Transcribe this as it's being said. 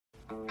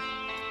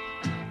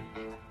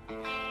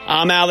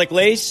I'm Alec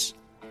Lace.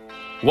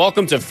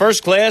 Welcome to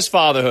First Class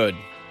Fatherhood.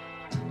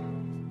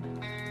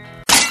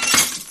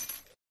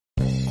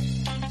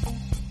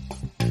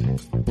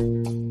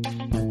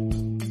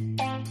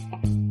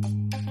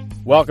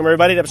 Welcome,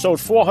 everybody, to episode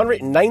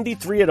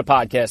 493 of the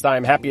podcast. I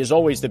am happy, as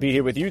always, to be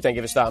here with you. Thank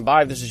you for stopping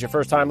by. If this is your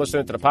first time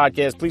listening to the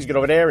podcast, please get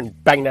over there and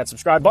bang that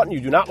subscribe button. You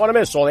do not want to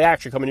miss all the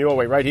action coming your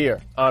way right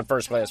here on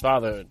First Class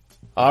Fatherhood.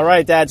 All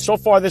right, Dad, so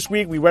far this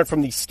week, we went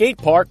from the skate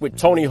park with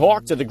Tony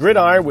Hawk to the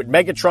gridiron with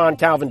Megatron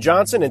Calvin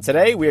Johnson, and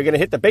today we are going to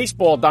hit the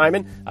baseball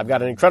diamond. I've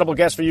got an incredible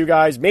guest for you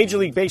guys, Major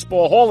League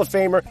Baseball Hall of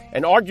Famer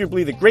and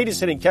arguably the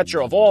greatest hitting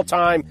catcher of all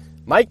time,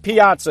 Mike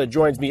Piazza,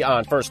 joins me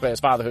on First Class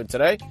Fatherhood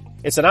today.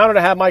 It's an honor to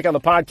have Mike on the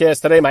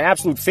podcast today. My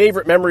absolute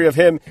favorite memory of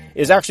him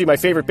is actually my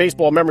favorite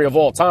baseball memory of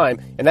all time,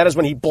 and that is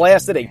when he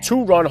blasted a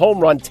 2-run home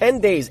run 10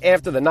 days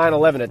after the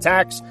 9/11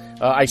 attacks.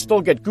 I still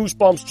get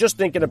goosebumps just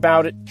thinking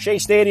about it. Shea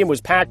Stadium was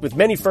packed with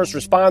many first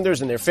responders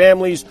and their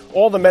families.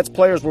 All the Mets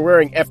players were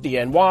wearing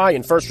FDNY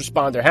and first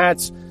responder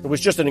hats. It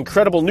was just an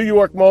incredible New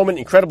York moment,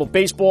 incredible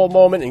baseball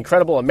moment,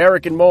 incredible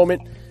American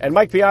moment. And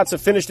Mike Piazza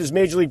finished his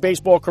Major League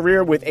Baseball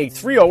career with a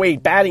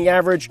 .308 batting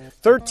average,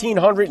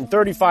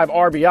 1,335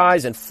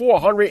 RBIs, and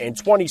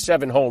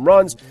 427 home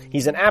runs.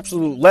 He's an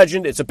absolute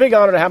legend. It's a big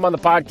honor to have him on the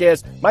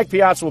podcast. Mike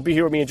Piazza will be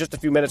here with me in just a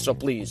few minutes, so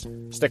please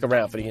stick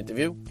around for the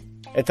interview.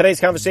 And today's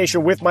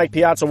conversation with Mike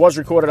Piazza was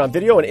recorded on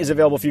video and is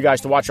available for you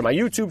guys to watch on my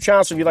YouTube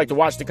channel. So if you'd like to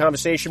watch the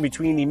conversation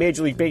between the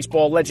Major League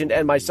Baseball legend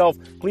and myself,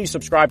 please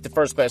subscribe to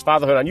First Class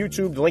Fatherhood on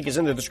YouTube. The link is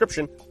in the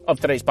description of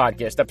today's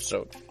podcast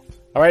episode.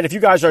 All right, if you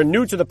guys are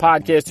new to the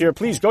podcast here,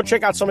 please go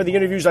check out some of the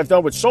interviews I've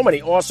done with so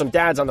many awesome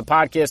dads on the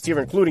podcast here,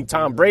 including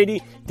Tom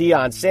Brady,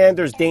 Deion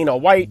Sanders, Dana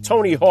White,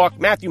 Tony Hawk,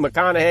 Matthew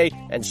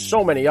McConaughey, and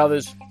so many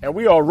others. And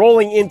we are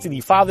rolling into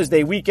the Father's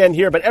Day weekend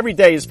here, but every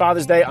day is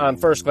Father's Day on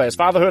First Class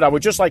Fatherhood. I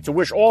would just like to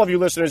wish all of you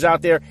listeners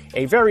out there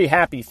a very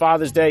happy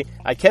Father's Day.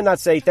 I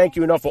cannot say thank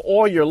you enough for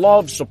all your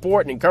love,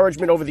 support, and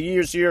encouragement over the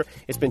years here.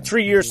 It's been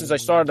 3 years since I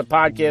started the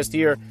podcast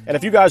here. And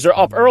if you guys are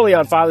up early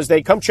on Father's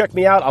Day, come check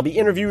me out. I'll be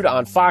interviewed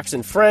on Fox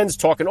and Friends,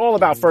 talking all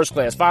about First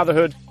Class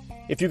Fatherhood.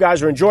 If you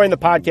guys are enjoying the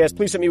podcast,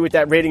 please hit me with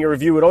that rating or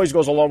review. It always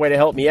goes a long way to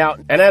help me out.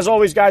 And as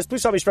always, guys,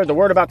 please help me spread the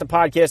word about the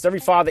podcast. Every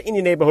father in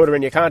your neighborhood or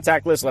in your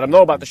contact list, let them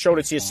know about the show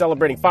that's here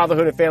celebrating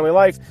fatherhood and family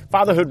life.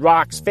 Fatherhood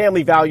rocks,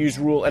 family values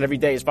rule, and every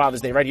day is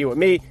Father's Day right here with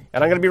me.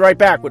 And I'm going to be right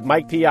back with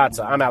Mike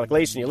Piazza. I'm Alec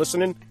Lace, and you're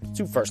listening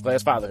to First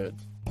Class Fatherhood.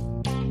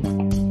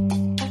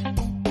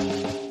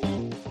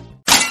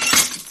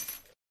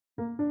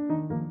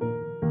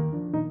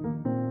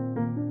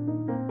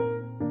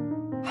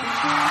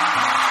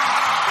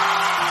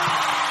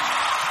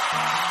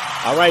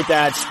 All right,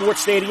 Dad,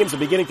 sports stadiums are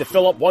beginning to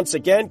fill up once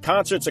again.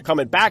 Concerts are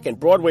coming back, and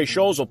Broadway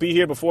shows will be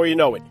here before you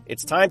know it.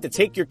 It's time to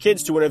take your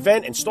kids to an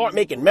event and start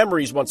making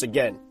memories once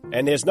again.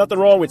 And there's nothing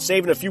wrong with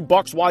saving a few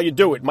bucks while you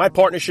do it. My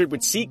partnership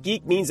with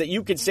SeatGeek means that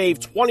you can save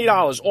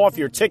 $20 off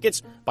your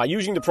tickets by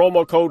using the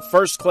promo code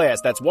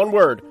FIRSTCLASS. That's one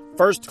word,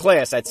 First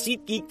Class, at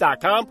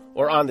SeatGeek.com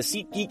or on the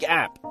SeatGeek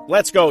app.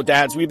 Let's go,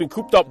 Dads. We've been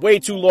cooped up way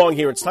too long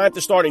here. It's time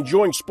to start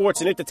enjoying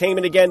sports and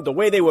entertainment again the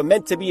way they were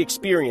meant to be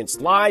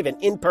experienced, live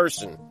and in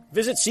person.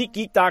 Visit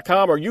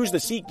SeatGeek.com or use the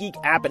SeatGeek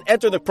app and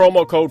enter the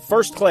promo code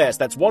FIRSTCLASS.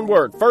 That's one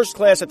word, First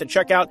Class, at the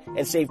checkout,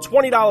 and save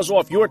 $20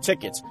 off your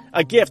tickets.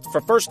 A gift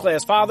for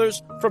first-class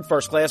fathers from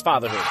First Class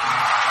Fatherhood.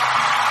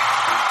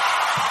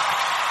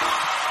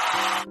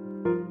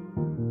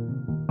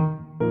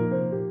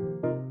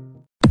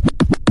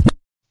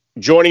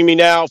 Joining me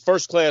now,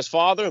 first-class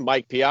father,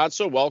 Mike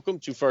Piazza. Welcome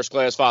to First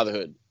Class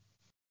Fatherhood.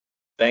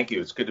 Thank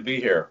you. It's good to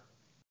be here.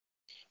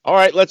 All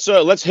right, let's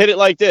hit it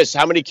like this.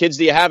 How many kids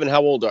do you have, and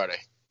how old are they?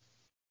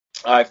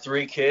 I have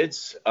 3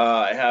 kids.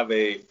 I have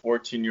a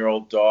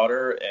 14-year-old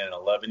daughter, an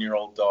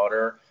 11-year-old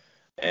daughter,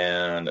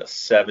 and a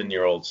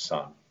 7-year-old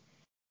son.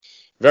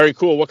 Very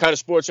cool. What kind of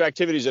sports or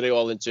activities are they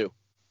all into?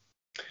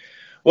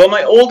 Well,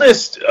 my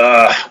oldest,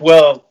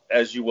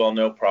 as you well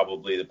know,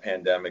 probably the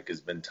pandemic has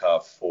been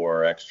tough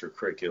for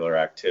extracurricular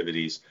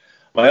activities.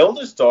 My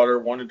oldest daughter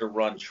wanted to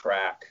run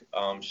track.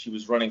 She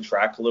was running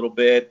track a little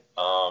bit.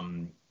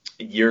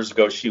 Years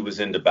ago, she was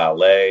into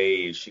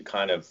ballet. She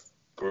kind of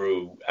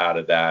grew out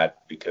of that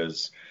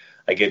because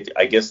I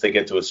guess they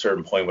get to a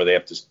certain point where they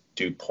have to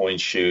do point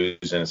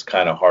shoes and it's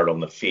kind of hard on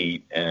the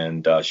feet.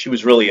 And she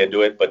was really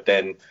into it. But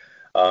then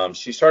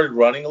she started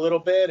running a little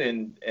bit,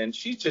 and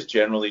she's just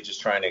generally just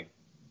trying to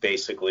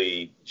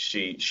basically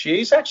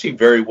she's actually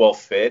very well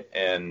fit.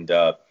 And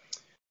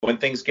when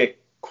things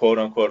get quote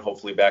unquote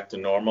hopefully back to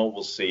normal,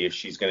 we'll see if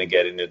she's going to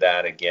get into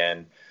that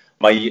again.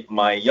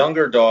 My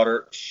younger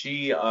daughter,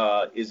 she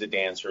is a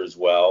dancer as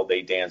well.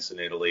 They dance in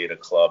Italy at a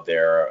club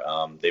there.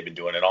 They've been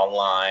doing it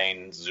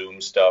online,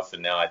 Zoom stuff,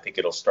 and now I think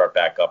it'll start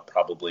back up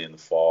probably in the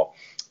fall.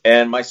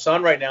 And my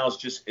son right now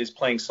is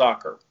playing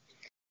soccer.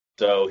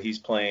 So he's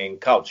playing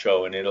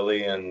calcio in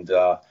Italy, and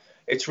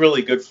it's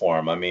really good for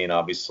him. I mean,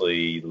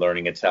 obviously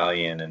learning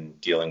Italian and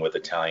dealing with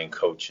Italian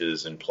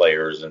coaches and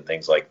players and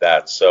things like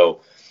that. So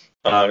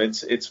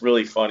It's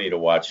really funny to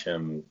watch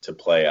him to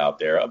play out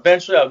there.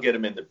 Eventually, I'll get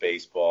him into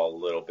baseball a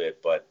little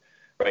bit, but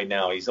right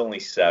now he's only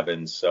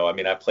 7. So I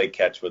mean, I play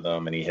catch with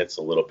him, and he hits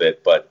a little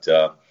bit, but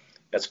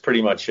that's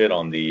pretty much it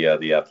on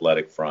the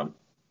athletic front.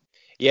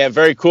 Yeah,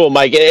 very cool,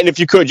 Mike. And if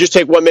you could, just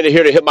take 1 minute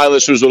here to hit my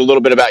listeners with a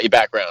little bit about your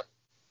background.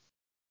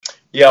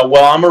 Yeah,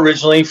 well, I'm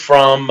originally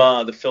from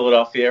the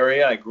Philadelphia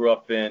area. I grew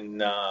up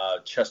in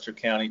Chester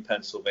County,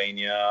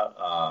 Pennsylvania.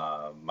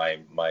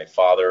 My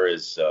father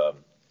is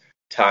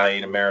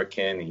Italian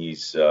American.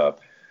 He's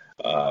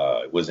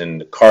was in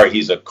the car.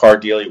 He's a car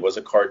dealer. He was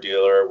a car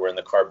dealer. We're in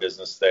the car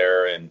business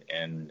there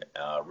and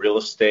real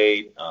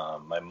estate.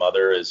 My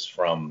mother is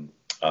from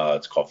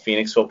it's called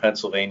Phoenixville,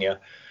 Pennsylvania.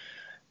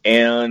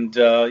 And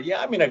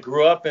I mean, I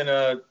grew up in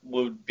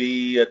would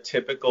be a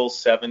typical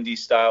 70s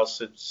style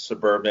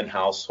suburban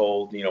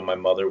household. You know, my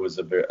mother was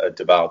a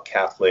devout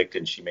Catholic,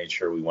 and she made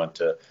sure we went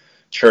to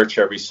church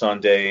every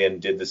Sunday and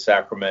did the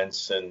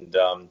sacraments. And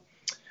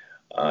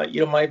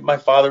my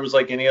father was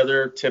like any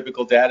other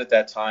typical dad at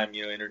that time.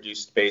 You know,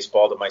 introduced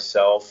baseball to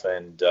myself,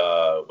 and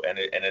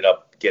it ended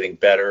up getting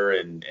better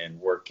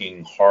and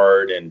working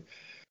hard and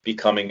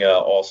becoming an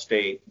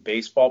all-state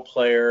baseball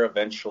player.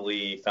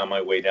 Eventually found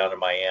my way down to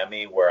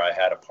Miami, where I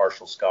had a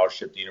partial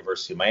scholarship to the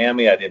University of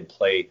Miami. I didn't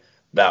play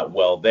that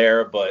well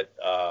there, but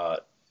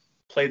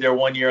played there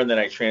 1 year, and then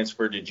I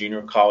transferred to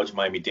junior college,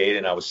 Miami-Dade,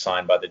 and I was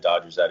signed by the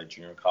Dodgers out of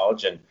junior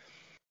college. And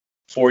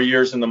 4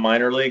 years in the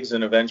minor leagues,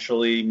 and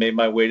eventually made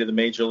my way to the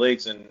major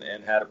leagues and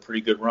had a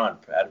pretty good run,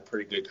 had a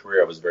pretty good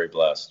career. I was very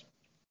blessed.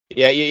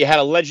 Yeah, you had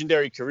a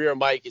legendary career,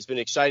 Mike. It's been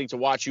exciting to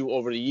watch you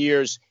over the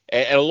years.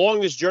 And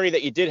along this journey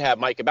that you did have,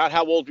 Mike, about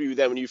how old were you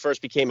then when you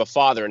first became a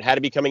father, and how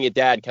did becoming a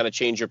dad kind of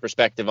change your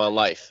perspective on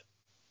life?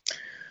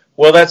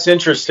 Well, that's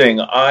interesting.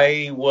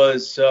 I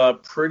was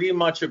pretty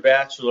much a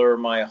bachelor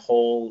my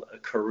whole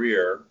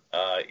career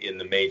in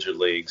the major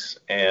leagues,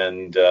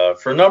 and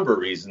for a number of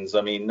reasons.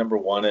 I mean, number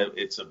one,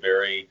 it's a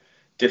very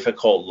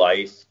difficult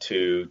life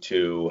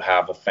to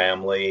have a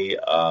family.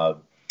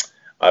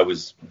 I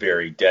was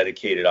very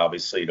dedicated,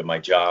 obviously, to my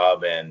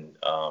job, and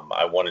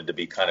I wanted to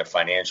be kind of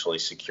financially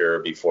secure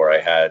before I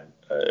had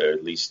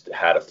at least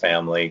had a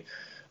family.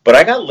 But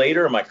I got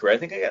later in my career. I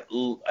think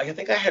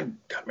I had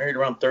got married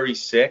around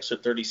 36 or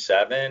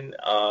 37.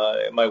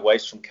 My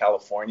wife's from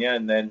California,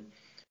 and then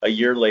a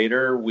year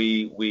later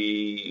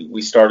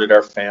we started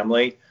our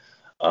family.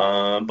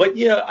 But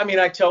yeah, I mean,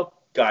 I tell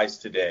guys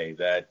today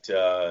that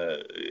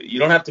you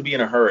don't have to be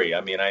in a hurry.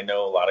 I mean, I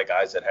know a lot of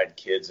guys that had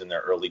kids in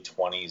their early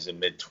 20s and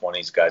mid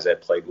 20s, guys I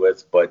played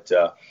with, but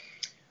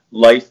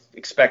life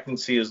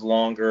expectancy is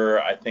longer.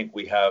 I think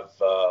we have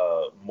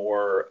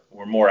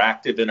we're more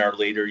active in our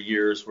later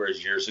years,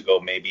 whereas years ago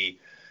maybe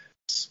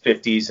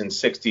 50s and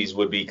 60s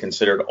would be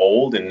considered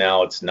old, and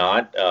now it's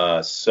not.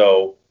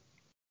 So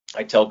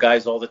I tell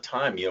guys all the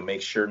time,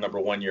 make sure, number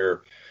one,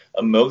 you're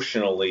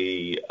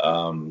emotionally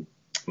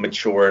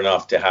mature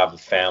enough to have a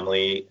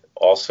family,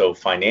 also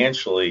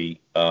financially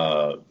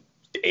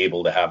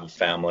able to have a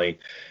family,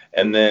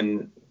 and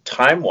then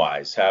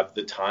time-wise have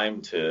the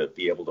time to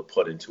be able to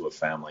put into a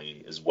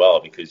family as well,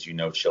 because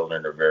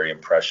children are very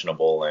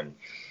impressionable and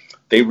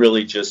they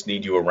really just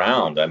need you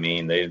around. I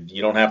mean,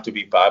 you don't have to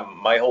be,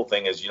 my whole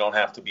thing is you don't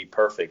have to be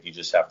perfect, you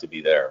just have to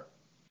be there.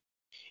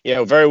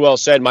 Yeah, very well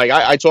said, Mike.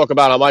 I talk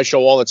about on my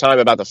show all the time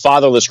about the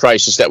fatherless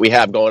crisis that we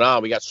have going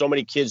on. We got so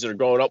many kids that are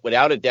growing up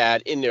without a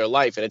dad in their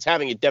life, and it's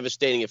having a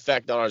devastating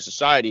effect on our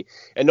society.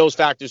 And those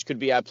factors could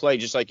be at play,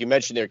 just like you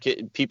mentioned there,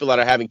 people that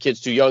are having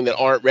kids too young that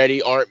aren't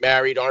ready, aren't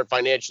married, aren't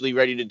financially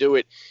ready to do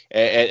it,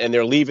 and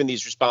they're leaving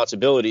these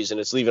responsibilities,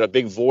 and it's leaving a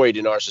big void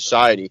in our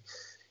society.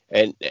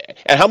 And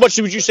how much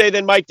would you say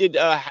then, Mike, did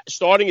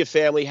starting a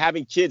family,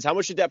 having kids, how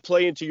much did that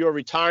play into your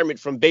retirement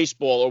from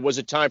baseball, or was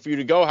it time for you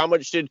to go? How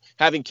much did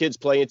having kids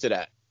play into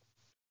that?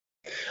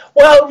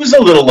 Well, it was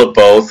a little of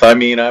both. I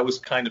mean, I was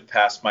kind of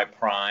past my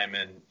prime,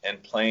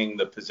 and playing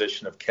the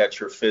position of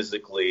catcher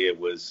physically, it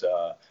was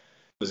a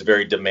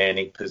very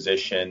demanding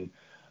position.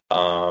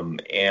 I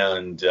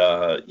mean,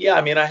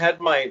 I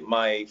had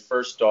my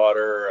first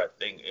daughter, I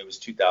think it was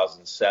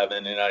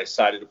 2007, and I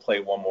decided to play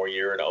one more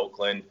year in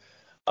Oakland.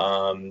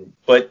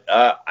 But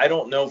I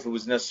don't know if it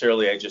was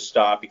necessarily I just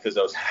stopped because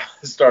I was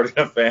starting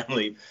a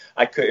family.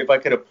 If I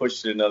could have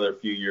pushed it another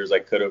few years, I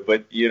could have.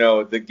 But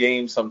the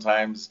game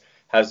sometimes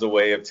has a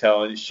way of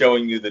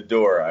showing you the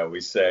door, I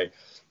always say.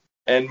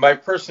 And my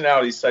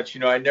personality is such,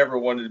 I never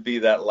wanted to be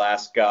that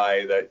last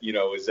guy that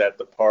is at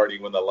the party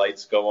when the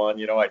lights go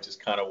on. I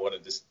just kind of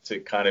wanted to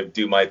kind of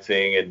do my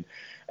thing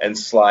and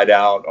slide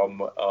out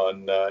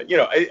on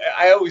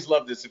I always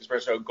love this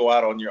expression, go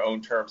out on your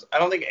own terms. I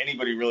don't think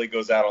anybody really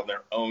goes out on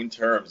their own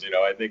terms.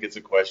 I think it's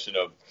a question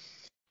of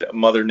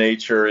Mother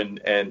Nature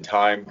and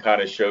time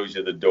kind of shows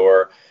you the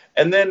door.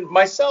 And then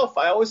myself,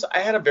 I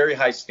had a very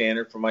high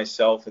standard for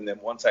myself. And then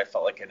once I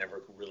felt like I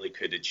never really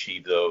could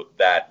achieve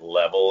that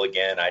level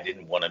again, I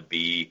didn't want to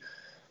be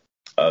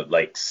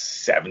like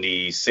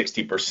 70,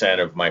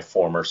 60% of my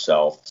former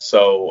self.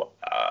 So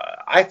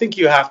I think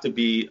you have to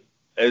be,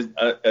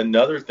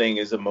 another thing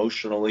is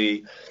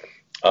emotionally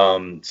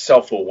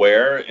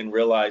self-aware and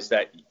realize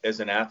that as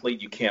an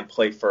athlete, you can't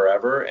play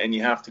forever and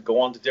you have to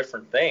go on to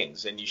different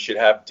things and you should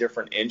have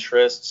different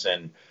interests.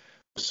 And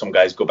some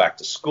guys go back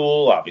to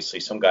school. Obviously,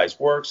 some guys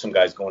work, some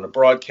guys go into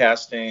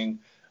broadcasting.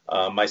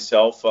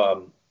 Myself,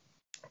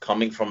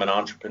 coming from an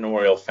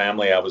entrepreneurial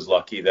family, I was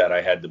lucky that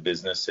I had the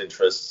business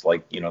interests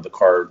like, the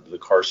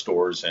car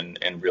stores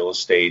and real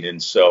estate.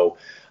 And so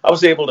I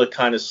was able to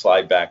kind of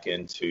slide back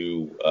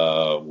into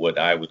what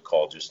I would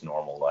call just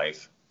normal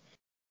life.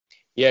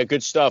 Yeah,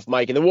 good stuff,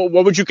 Mike. And then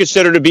what would you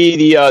consider to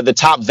be the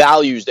top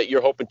values that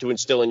you're hoping to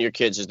instill in your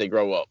kids as they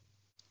grow up?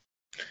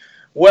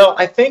 Well,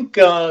 I think,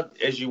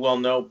 as you well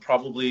know,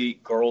 probably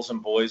girls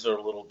and boys are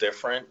a little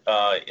different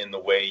in the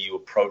way you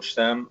approach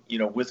them.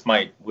 With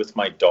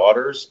my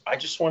daughters, I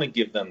just want to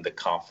give them the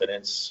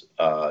confidence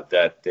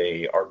that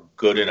they are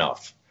good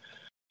enough,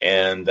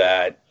 and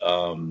that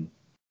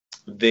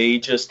they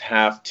just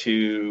have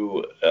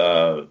to.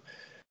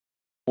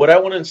 What I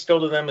want to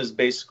instill to them is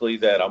basically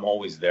that I'm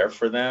always there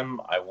for them.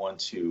 I want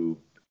to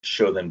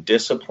show them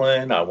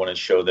discipline. I want to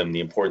show them the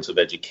importance of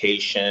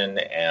education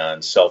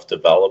and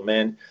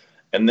self-development.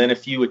 And then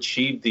if you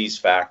achieve these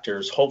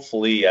factors,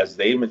 hopefully as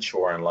they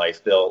mature in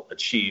life, they'll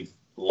achieve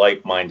a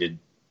like-minded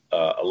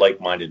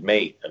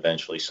mate,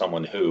 eventually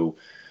someone who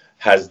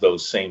has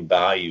those same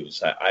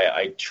values.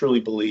 I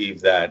truly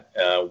believe that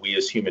we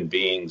as human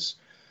beings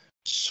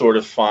sort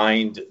of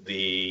find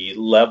the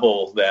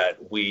level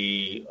that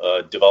we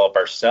develop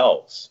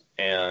ourselves.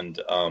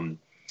 And,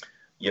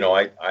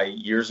 I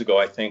years ago,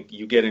 I think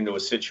you get into a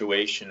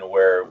situation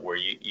where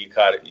you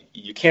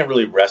can't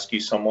really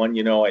rescue someone.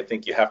 I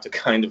think you have to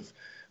kind of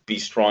be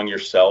strong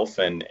yourself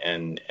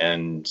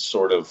and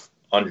sort of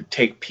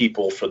undertake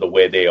people for the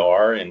way they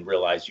are and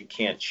realize you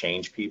can't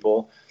change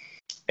people.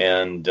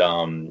 And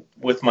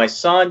with my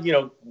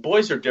son,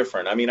 boys are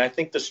different. I mean, I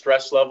think the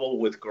stress level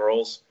with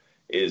girls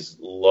is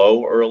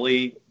low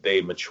early.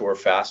 They mature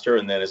faster,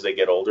 and then as they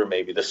get older,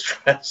 maybe the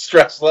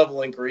stress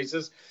level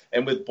increases.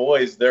 And with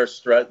boys, they're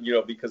stress,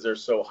 because they're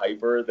so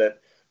hyper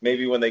that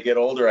maybe when they get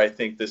older, I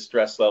think the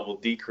stress level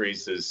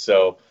decreases.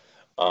 So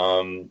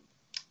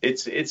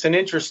it's an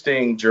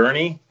interesting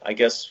journey, I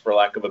guess, for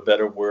lack of a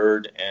better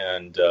word.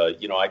 And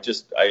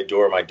I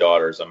adore my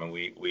daughters. I mean,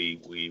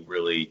 we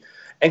really,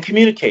 and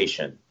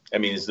communication,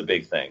 is the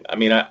big thing.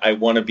 I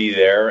want to be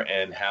there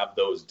and have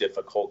those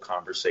difficult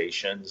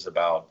conversations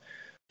about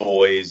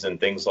boys and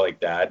things like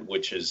that,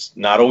 which is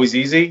not always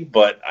easy,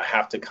 but I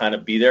have to kind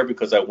of be there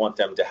because I want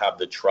them to have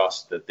the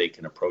trust that they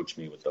can approach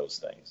me with those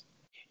things.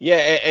 Yeah,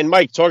 and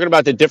Mike, talking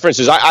about the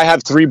differences, I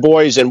have 3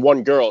 boys and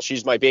 1 girl.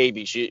 She's my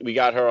baby. We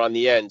got her on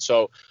the end.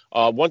 So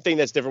one thing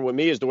that's different with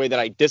me is the way that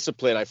I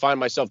discipline. I find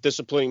myself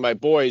disciplining my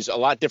boys a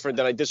lot different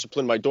than I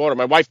discipline my daughter.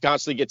 My wife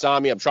constantly gets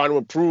on me. I'm trying to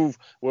improve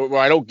where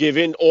I don't give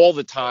in all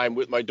the time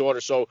with my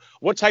daughter. So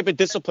what type of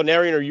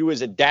disciplinarian are you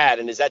as a dad?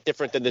 And is that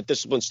different than the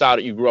discipline style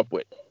that you grew up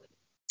with?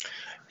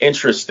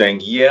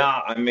 Interesting. Yeah,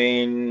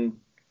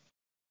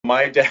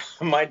 my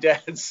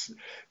dad's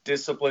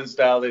discipline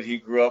style that he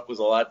grew up was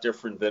a lot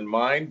different than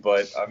mine,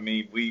 but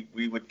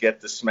we would get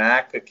the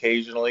smack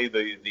occasionally,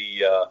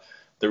 the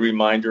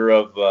reminder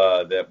of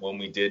that when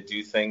we did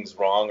do things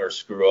wrong or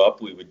screw up,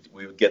 we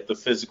would get the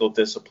physical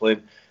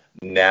discipline.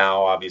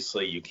 Now,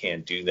 obviously, you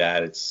can't do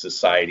that.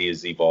 Society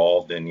has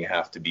evolved, and you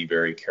have to be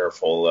very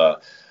careful.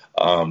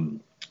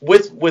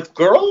 With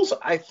girls,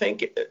 I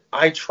think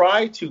I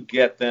try to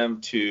get them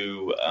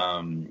to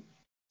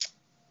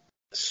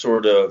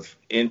sort of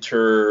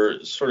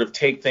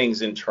take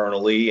things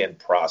internally and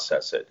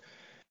process it.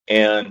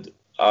 And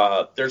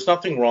there's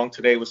nothing wrong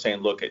today with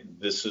saying, look,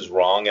 this is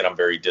wrong and I'm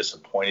very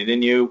disappointed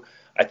in you.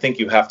 I think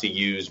you have to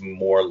use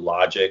more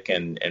logic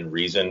and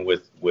reason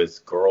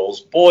with girls.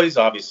 Boys,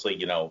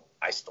 obviously,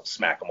 I still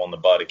smack him on the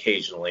butt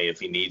occasionally if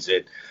he needs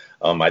it.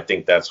 I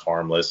think that's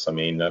harmless. I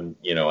don't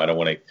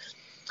want to.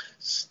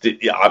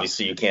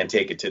 Obviously, you can't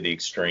take it to the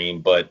extreme,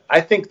 but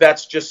I think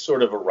that's just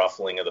sort of a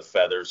ruffling of the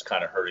feathers,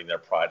 kind of hurting their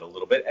pride a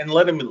little bit, and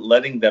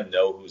letting them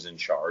know who's in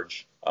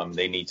charge.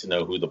 They need to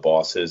know who the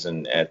boss is,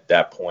 and at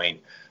that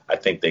point, I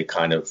think they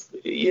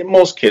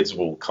most kids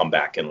will come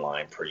back in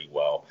line pretty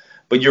well.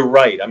 But you're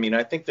right.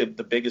 I think that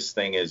the biggest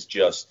thing is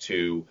just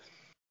to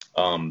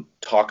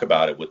talk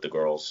about it with the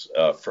girls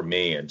for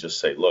me, and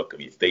just say, look,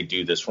 if they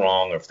do this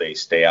wrong, or if they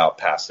stay out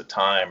past the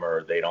time,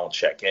 or they don't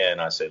check in,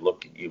 I say,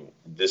 look,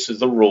 this is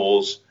the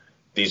rules.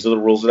 These are the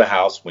rules of the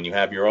house. When you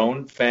have your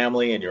own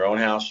family and your own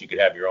house, you could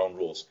have your own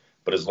rules.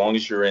 But as long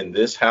as you're in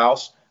this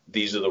house,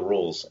 these are the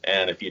rules.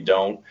 And if you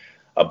don't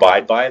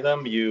abide by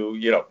them,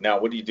 now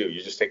what do?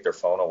 You just take their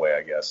phone away,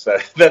 I guess.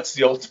 That's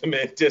the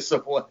ultimate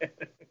discipline.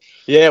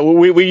 Yeah,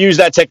 we use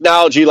that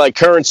technology like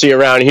currency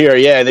around here.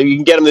 Yeah, you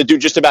can get them to do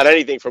just about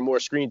anything for more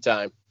screen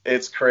time.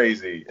 It's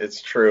crazy.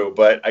 It's true.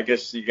 But I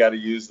guess you got to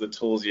use the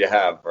tools you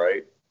have,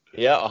 right?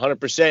 Yeah,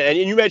 100%. And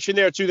you mentioned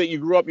there, too, that you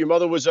grew up, your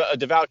mother was a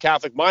devout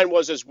Catholic. Mine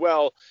was as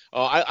well.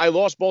 I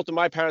lost both of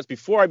my parents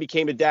before I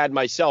became a dad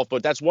myself,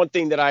 but that's one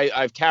thing that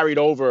I've carried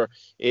over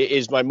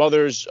is my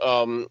mother's,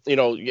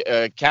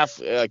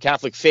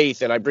 Catholic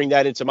faith, and I bring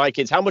that into my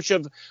kids. How much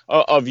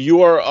of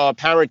your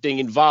parenting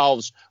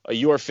involves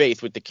your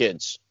faith with the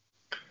kids?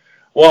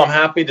 Well, I'm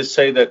happy to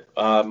say that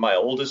my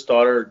oldest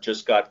daughter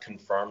just got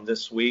confirmed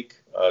this week.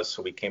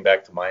 So we came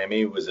back to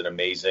Miami. It was an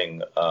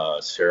amazing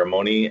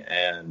ceremony.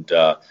 And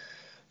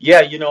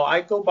yeah,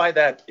 I go by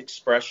that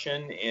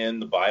expression in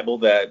the Bible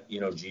that,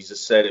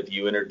 Jesus said, if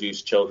you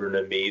introduce children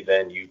to me,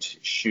 then you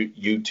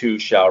too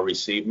shall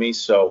receive me.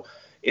 So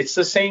it's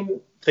the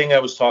same thing I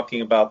was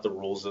talking about, the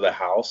rules of the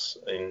house.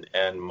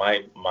 And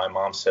my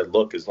mom said,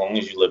 look, as long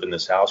as you live in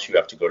this house, you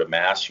have to go to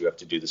mass, you have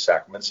to do the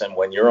sacraments. And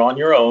when you're on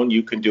your own,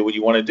 you can do what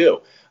you want to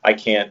do. I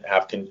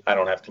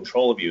don't have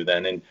control of you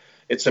then. And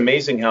it's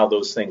amazing how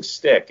those things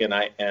stick. And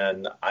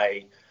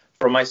I,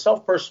 for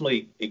myself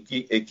personally,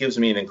 it gives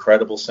me an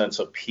incredible sense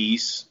of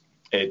peace.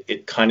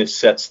 It kind of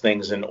sets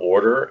things in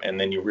order. And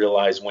then you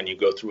realize when you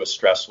go through a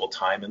stressful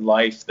time in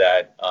life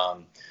that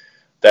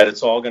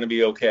it's all going to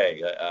be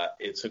okay.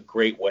 It's a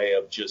great way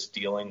of just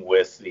dealing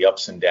with the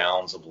ups and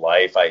downs of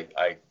life.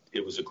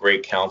 It was a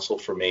great counsel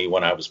for me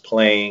when I was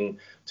playing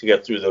to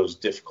get through those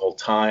difficult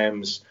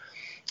times.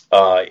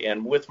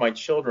 And with my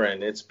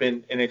children, it's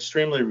been an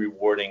extremely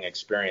rewarding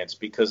experience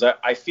because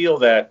I feel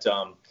that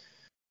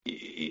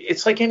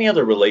it's like any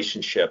other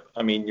relationship.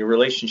 I mean, your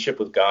relationship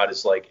with God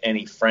is like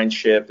any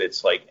friendship.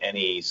 It's like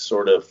any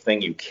sort of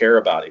thing you care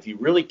about. If you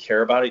really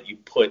care about it, you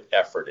put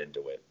effort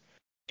into it.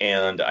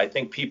 And I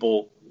think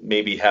people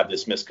maybe have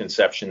this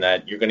misconception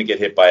that you're going to get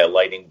hit by a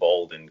lightning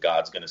bolt and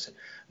God's going to say,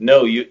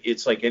 no,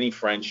 it's like any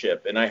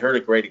friendship. And I heard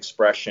a great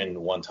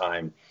expression one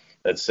time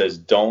that says,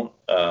 don't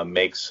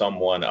make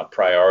someone a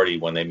priority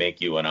when they make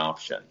you an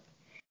option.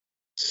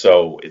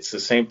 So it's the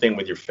same thing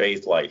with your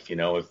faith life.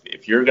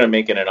 If you're going to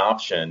make it an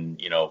option,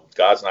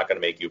 God's not going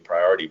to make you a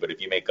priority. But if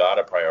you make God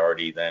a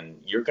priority, then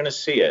you're going to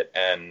see it.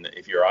 And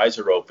if your eyes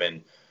are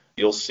open,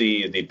 you'll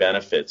see the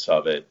benefits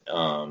of it.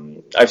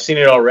 I've seen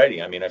it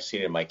already. I mean, I've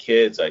seen it in my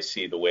kids. I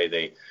see the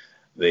way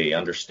they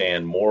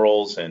understand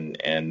morals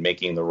and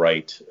making the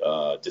right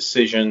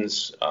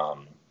decisions.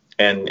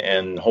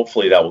 And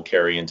hopefully that will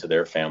carry into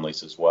their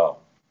families as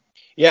well.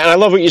 Yeah, and I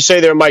love what you say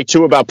there, Mike,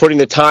 too, about putting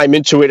the time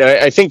into it.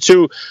 I think,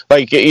 too,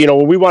 like,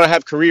 when we want to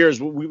have careers,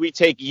 we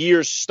take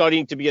years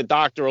studying to be a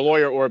doctor, a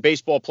lawyer, or a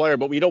baseball player,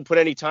 but we don't put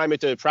any time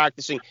into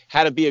practicing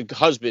how to be a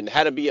husband,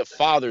 how to be a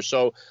father.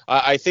 So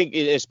I think,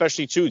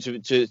 especially, too,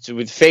 to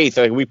with faith,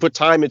 like, we put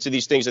time into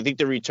these things. I think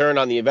the return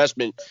on the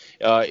investment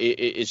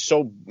is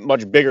so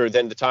much bigger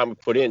than the time we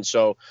put in.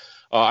 So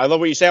I love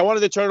what you say. I wanted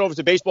to turn it over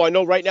to baseball. I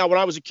know right now when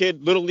I was a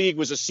kid, Little League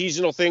was a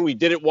seasonal thing. We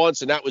did it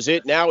once, and that was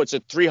it. Now it's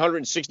a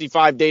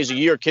 365 days a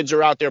year. Kids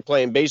are out there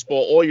playing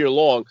baseball all year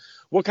long.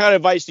 What kind of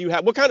advice do you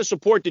have? What kind of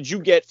support did you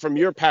get from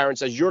your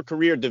parents as your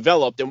career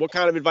developed? And what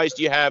kind of advice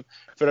do you have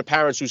for the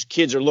parents whose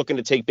kids are looking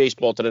to take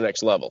baseball to the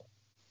next level?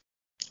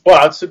 Well,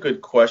 that's a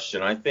good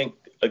question. I think,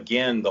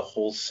 again, the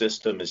whole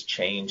system has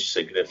changed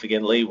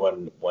significantly.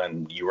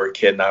 When you were a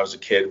kid and I was a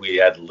kid, we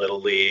had Little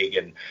League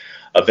and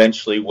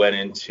eventually went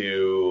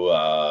into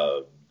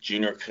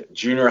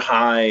junior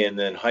high and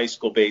then high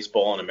school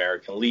baseball and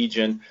American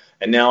Legion.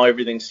 And now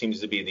everything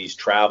seems to be these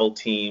travel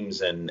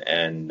teams and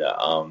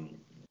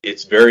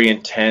it's very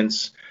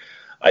intense.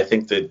 I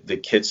think that the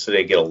kids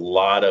today get a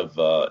lot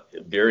of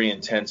very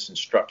intense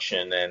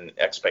instruction and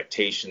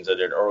expectations at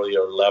an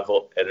earlier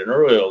level.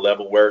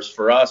 Whereas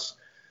for us,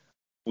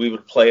 we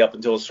would play up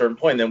until a certain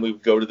point, and then we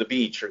would go to the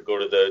beach or go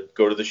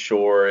to the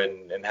shore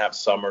and have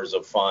summers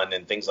of fun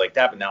and things like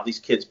that. But now these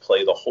kids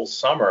play the whole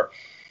summer.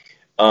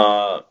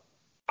 I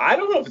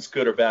don't know if it's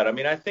good or bad. I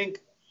mean, I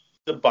think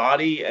the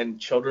body and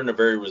children are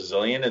very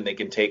resilient, and they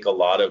can take a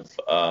lot of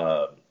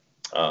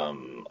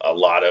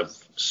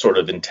sort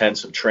of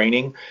intensive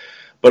training.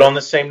 But on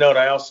the same note,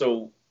 I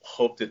also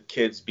hope that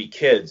kids be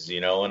kids,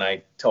 and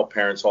I tell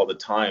parents all the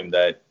time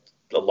that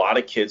a lot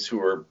of kids who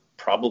are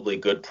probably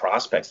good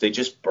prospects, they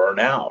just burn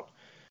out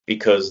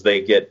because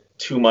they get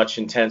too much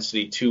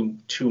intensity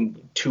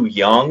too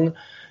young,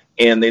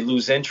 and they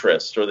lose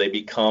interest, or they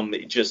become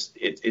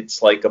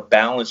it's like a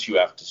balance you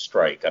have to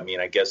strike. I mean,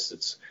 I guess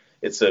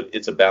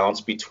it's a balance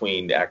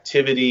between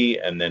activity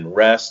and then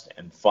rest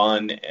and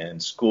fun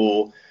and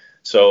school.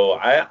 So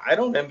I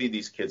don't envy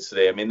these kids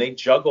today. I mean, they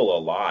juggle a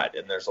lot,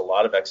 and there's a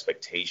lot of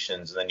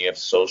expectations. And then you have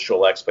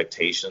social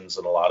expectations,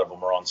 and a lot of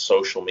them are on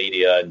social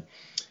media. And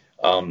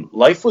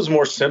life was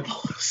more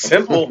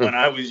simple when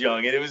I was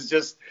young. And it was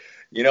just,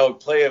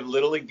 play a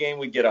Little League game.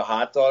 We'd get a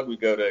hot dog.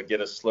 We'd go to get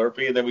a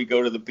Slurpee, and then we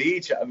go to the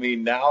beach. I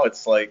mean, now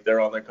it's like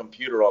they're on their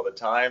computer all the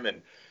time,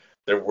 and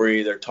they're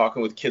worried. They're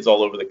talking with kids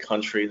all over the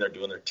country, and they're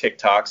doing their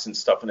TikToks and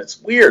stuff. And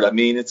it's weird. I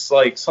mean, it's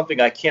like something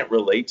I can't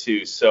relate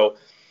to. So,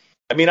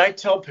 I mean, I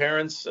tell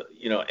parents,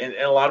 and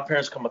a lot of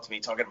parents come up to me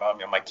talking about,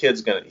 my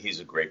kid's he's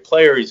a great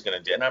player. He's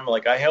going to, and I'm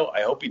like, I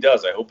hope he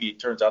does. I hope he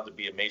turns out to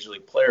be a major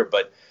league player.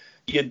 But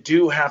you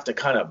do have to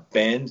kind of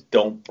bend,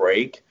 don't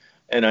break.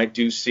 And I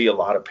do see a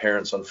lot of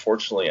parents,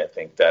 unfortunately, I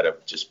think, that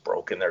have just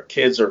broken their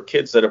kids, or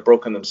kids that have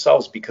broken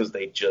themselves because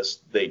they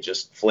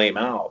just flame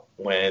out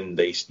when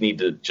they need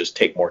to just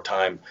take more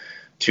time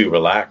to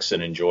relax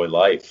and enjoy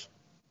life.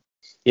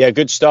 Yeah,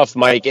 good stuff,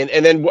 Mike. And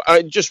then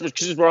just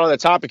because we're on the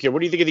topic here, what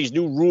do you think of these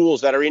new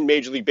rules that are in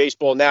Major League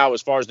Baseball now,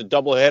 as far as the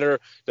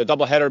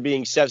doubleheader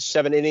being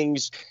 7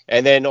 innings,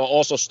 and then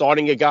also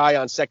starting a guy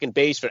on second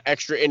base for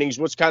extra innings?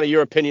 What's kind of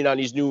your opinion on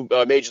these new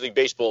Major League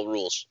Baseball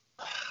rules?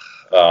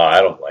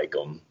 I don't like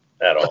them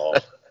at all.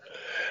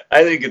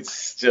 I think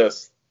it's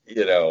just,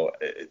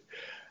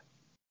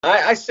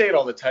 I say it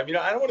all the time.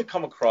 I don't want to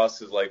come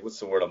across as like, what's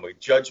the word? I'm like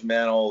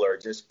judgmental or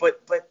just,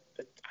 but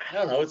I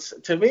don't know.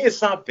 To me,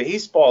 it's not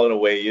baseball in a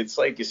way. It's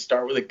like you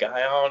start with a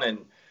guy on,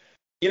 and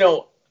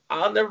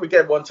I'll never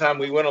forget one time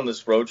we went on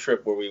this road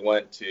trip where we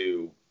went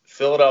to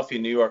Philadelphia,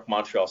 New York,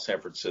 Montreal,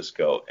 San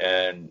Francisco,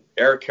 and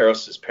Eric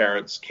Karros'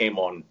 parents came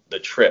on the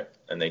trip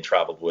and they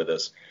traveled with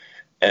us.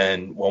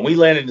 And when we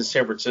landed in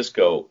San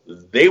Francisco,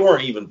 they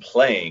weren't even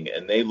playing,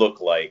 and they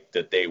looked like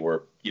that they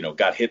were,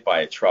 got hit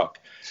by a truck.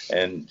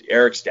 And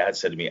Eric's dad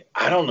said to me,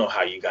 "I don't know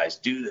how you guys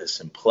do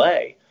this and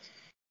play."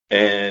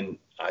 And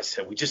I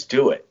said, "We just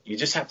do it. You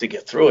just have to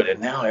get through it."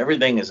 And now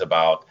everything is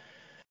about,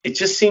 it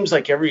just seems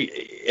like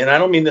and I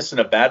don't mean this in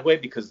a bad way,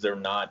 because they're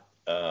not,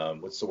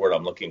 what's the word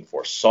I'm looking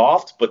for?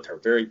 Soft, but they're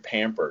very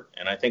pampered.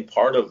 And I think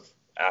part of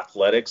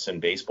athletics and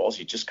baseball is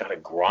you just got to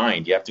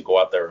grind. You have to go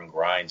out there and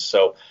grind.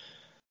 So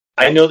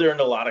I know they're in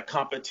a lot of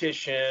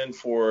competition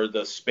for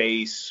the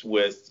space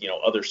with,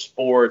 other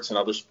sports, and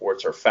other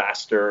sports are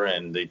faster,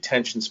 and the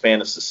attention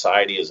span of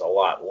society is a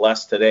lot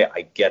less today.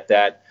 I get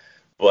that.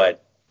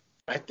 But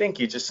I think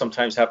you just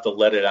sometimes have to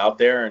let it out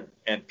there,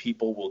 and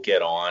people will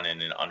get on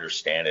and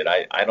understand it.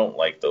 I don't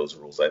like those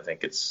rules. I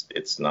think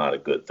it's not a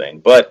good thing,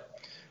 but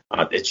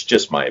it's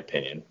just my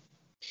opinion.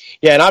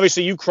 Yeah, and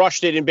obviously you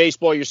crushed it in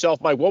baseball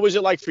yourself, Mike. What was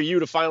it like for you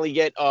to finally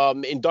get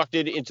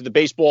inducted into the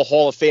Baseball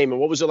Hall of Fame, and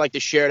what was it like to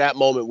share that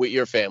moment with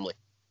your family?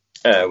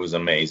 It was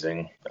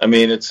amazing. I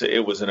mean,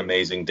 it was an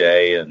amazing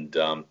day, and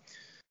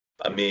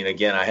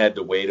again, I had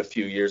to wait a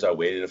few years. I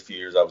waited a few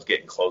years. I was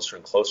getting closer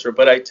and closer.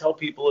 But I tell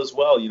people as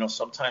well,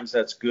 sometimes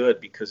that's good,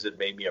 because it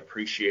made me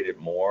appreciate it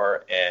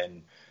more.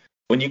 And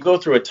when you go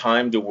through a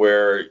time to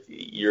where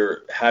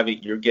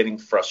you're getting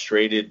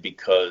frustrated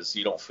because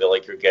you don't feel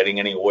like you're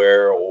getting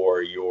anywhere,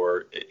 or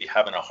you're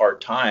having a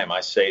hard time, I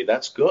say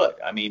that's good.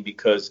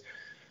 Because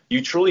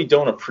you truly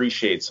don't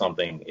appreciate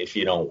something if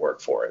you don't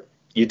work for it.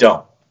 You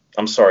don't.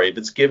 I'm sorry. If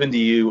it's given to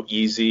you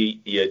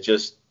easy, you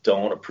just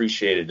don't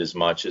appreciate it as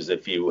much as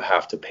if you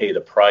have to pay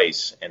the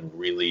price and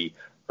really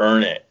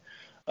earn it.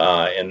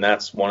 And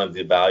that's one of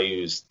the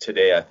values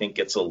today. I think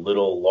it's a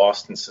little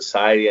lost in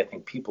society. I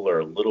think people are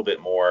a little bit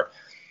more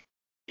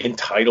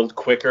entitled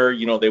quicker.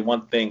 They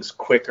want things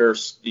quicker,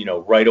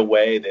 right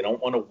away. They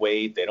don't want to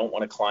wait. They don't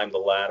want to climb the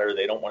ladder.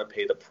 They don't want to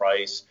pay the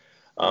price.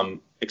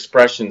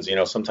 Expressions,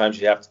 sometimes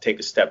you have to take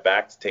a step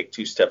back to take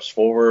 2 steps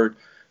forward.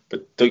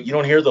 But you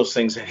don't hear those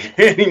things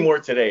anymore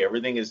today.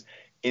 Everything is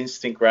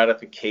instant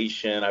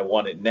gratification. I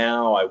want it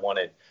now. I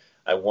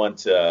don't want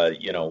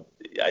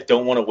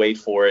to wait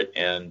for it.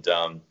 And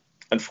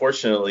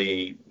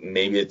unfortunately,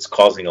 maybe it's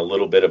causing a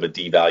little bit of a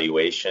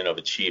devaluation of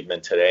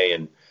achievement today.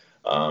 And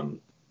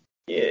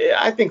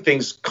I think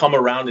things come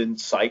around in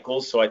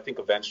cycles. So I think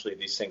eventually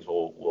these things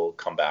will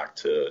come back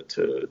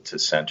to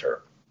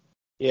center.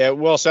 Yeah,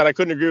 well said. I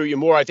couldn't agree with you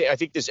more. I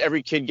think this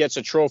every kid gets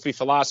a trophy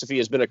philosophy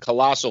has been a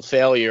colossal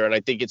failure, and I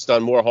think it's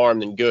done more harm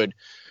than good.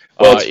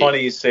 Well, it's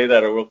funny you say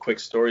that. A real quick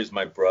story is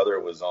my brother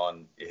was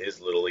on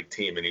his little league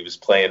team, and he was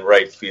playing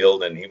right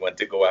field, and he went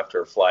to go after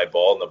a fly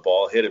ball, and the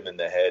ball hit him in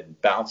the head and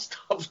bounced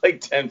up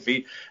like 10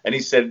 feet. And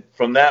he said,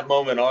 from that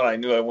moment on, I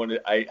knew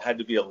I had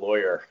to be a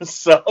lawyer.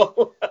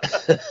 So,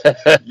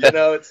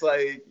 it's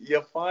like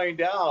you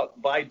find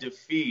out by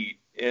defeat,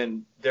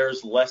 and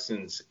there's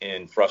lessons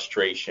in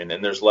frustration,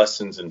 and there's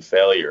lessons in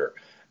failure.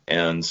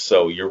 And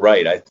so you're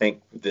right. I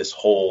think this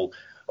whole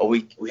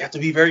we have to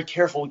be very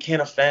careful. We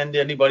can't offend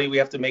anybody. We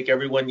have to make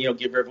everyone,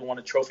 give everyone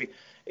a trophy.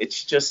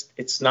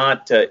 It's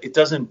not, it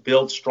doesn't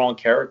build strong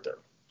character,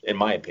 in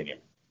my opinion.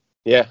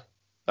 Yeah,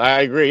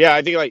 I agree. Yeah,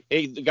 I think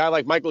a guy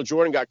like Michael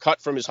Jordan got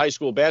cut from his high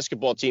school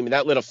basketball team, and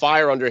that lit a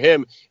fire under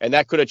him, and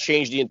that could have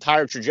changed the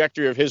entire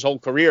trajectory of his whole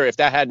career. If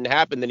that hadn't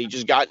happened, then he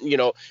just got,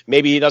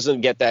 maybe he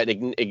doesn't get that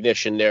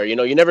ignition there.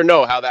 You never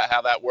know how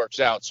that works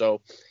out.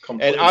 So,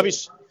 completely.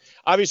 And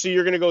obviously,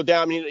 you're going to go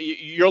down.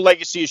 Your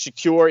legacy is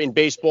secure in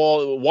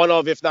baseball, one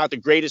of, if not the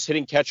greatest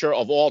hitting catcher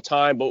of all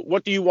time. But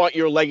what do you want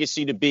your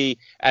legacy to be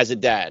as a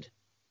dad?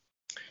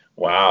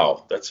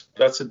 Wow,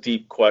 that's a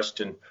deep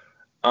question.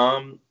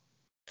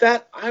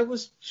 That I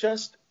was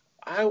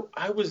I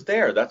was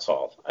there. That's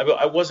all.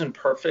 I wasn't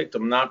perfect.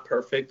 I'm not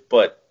perfect,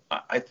 but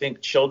I think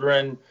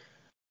children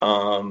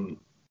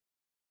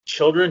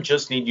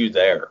just need you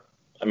there.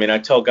 I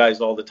tell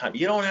guys all the time,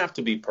 you don't have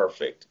to be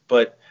perfect,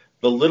 but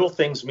the little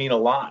things mean a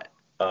lot.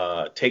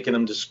 Taking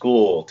them to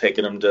school,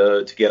 taking them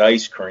to get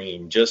ice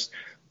cream, just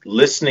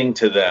listening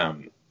to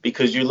them,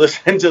 because you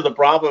listen to the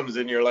problems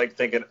and you're like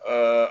thinking,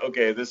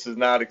 okay, this is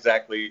not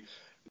exactly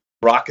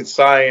rocket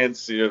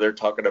science. They're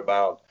talking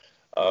about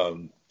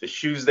the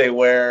shoes they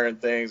wear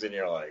and things, and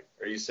you're like,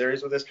 are you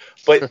serious with this?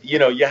 But you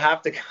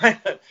have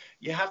to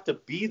you have to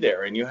be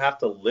there and you have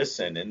to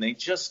listen, and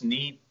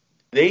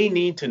they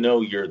need to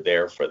know you're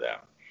there for them.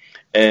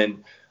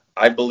 And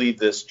I believe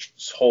this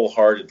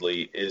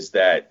wholeheartedly, is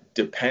that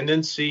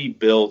dependency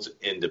builds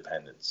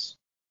independence.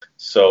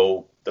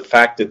 So the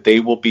fact that they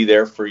will be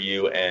there for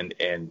you and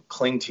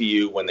cling to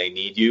you when they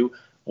need you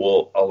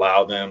will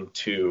allow them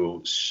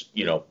to,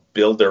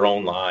 build their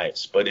own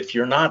lives. But if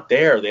you're not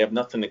there, they have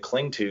nothing to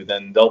cling to,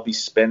 then they'll be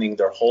spending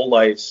their whole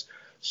lives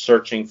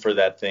searching for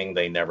that thing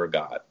they never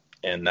got.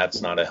 And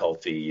that's not a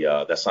healthy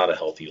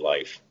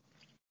life.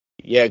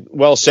 Yeah,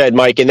 well said,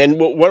 Mike. And then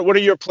what are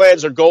your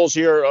plans or goals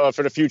here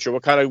for the future?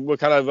 What kind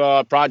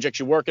of projects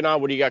you're working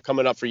on? What do you got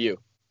coming up for you?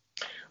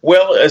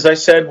 Well, as I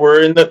said,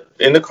 we're in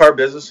the car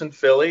business in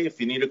Philly. If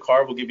you need a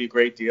car, we'll give you a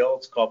great deal.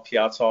 It's called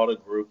Piazza Auto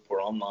Group.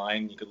 We're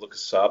online. You can look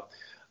us up.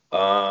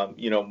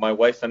 My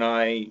wife and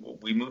I,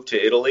 we moved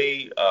to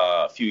Italy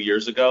a few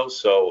years ago,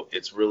 so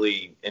it's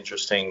really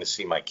interesting to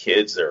see my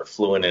kids. They're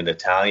fluent in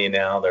Italian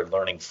now. They're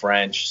learning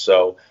French.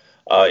 So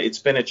it's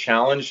been a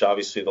challenge,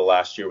 obviously, the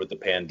last year with the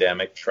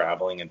pandemic,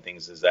 traveling and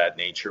things of that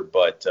nature.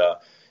 But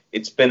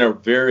it's been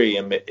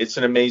it's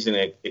an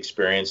amazing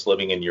experience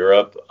living in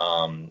Europe.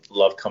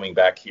 Love coming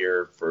back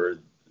here for,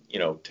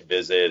 to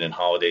visit and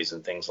holidays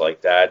and things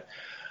like that.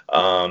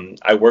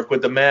 I work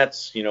with the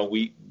Mets.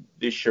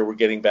 This year we're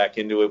getting back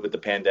into it with the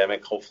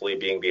pandemic, hopefully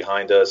being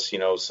behind us.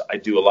 I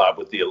do a lot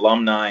with the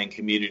alumni and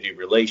community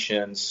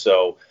relations.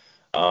 So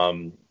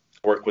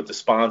work with the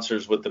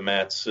sponsors with the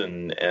Mets,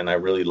 and I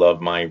really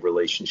love my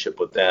relationship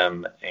with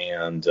them.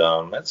 And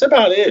that's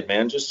about it,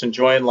 man. Just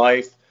enjoying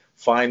life,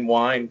 fine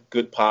wine,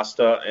 good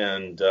pasta,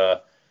 and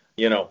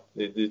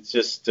it's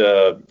just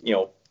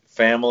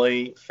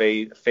family,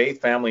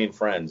 faith, family, and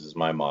friends is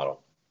my motto.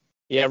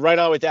 Yeah, right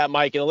on with that,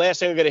 Mike. And the last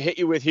thing I'm going to hit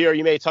you with here,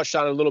 you may have touched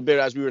on it a little bit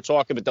as we were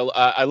talking, but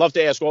I love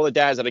to ask all the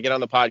dads that I get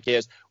on the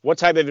podcast, what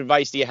type of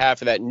advice do you have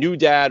for that new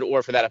dad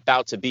or for that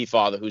about-to-be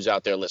father who's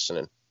out there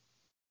listening?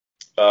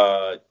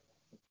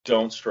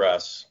 Don't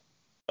stress.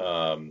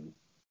 They're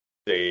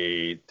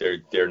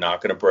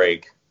not going to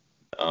break.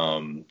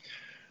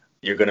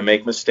 You're going to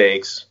make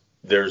mistakes.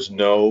 There's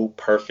no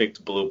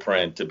perfect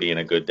blueprint to being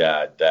a good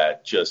dad.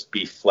 That just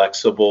be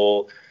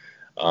flexible,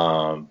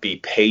 be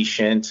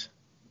patient,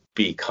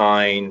 be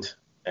kind,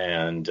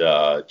 and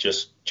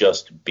just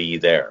be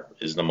there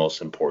is the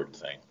most important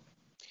thing.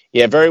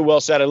 Yeah, very well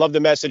said. I love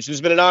the message. This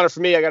has been an honor for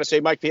me. I got to say,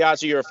 Mike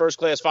Piazza, you're a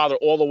first-class father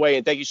all the way,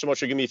 and thank you so much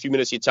for giving me a few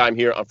minutes of your time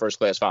here on First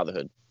Class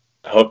Fatherhood.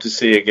 I hope to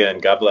see you again.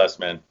 God bless,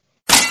 man.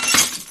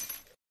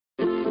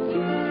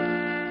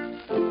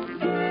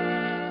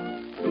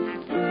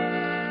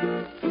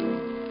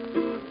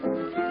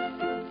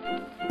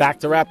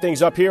 Back to wrap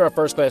things up here on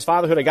First Class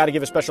Fatherhood. I got to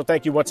give a special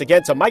thank you once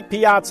again to Mike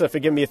Piazza for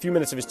giving me a few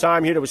minutes of his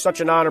time here. It was such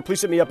an honor.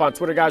 Please hit me up on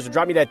Twitter, guys, or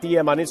drop me that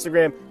DM on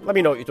Instagram. Let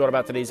me know what you thought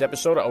about today's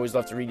episode. I always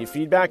love to read your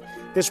feedback.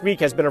 This week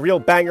has been a real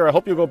banger. I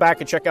hope you'll go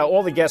back and check out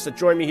all the guests that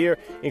joined me here,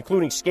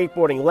 including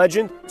skateboarding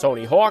legend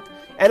Tony Hawk,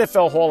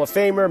 NFL Hall of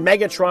Famer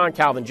Megatron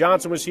Calvin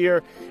Johnson was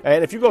here.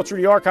 And if you go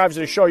through the archives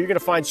of the show, you're going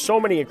to find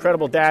so many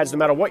incredible dads. No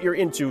matter what you're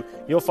into,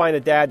 you'll find a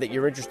dad that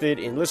you're interested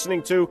in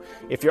listening to.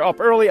 If you're up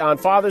early on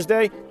Father's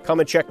Day, come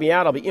and check me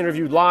out. I'll be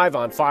interviewed live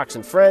on Fox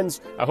and Friends.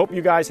 I hope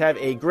you guys have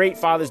a great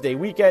Father's Day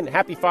weekend.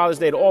 Happy Father's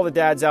Day to all the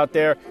dads out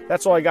there.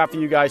 That's all I got for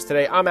you guys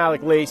today. I'm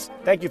Alec Lace.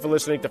 Thank you for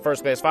listening to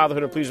First Class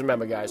Fatherhood. And please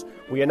remember, guys,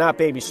 we are not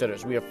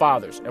babysitters. We are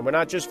fathers. And we're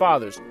not just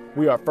fathers.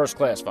 We are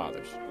first-class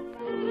fathers.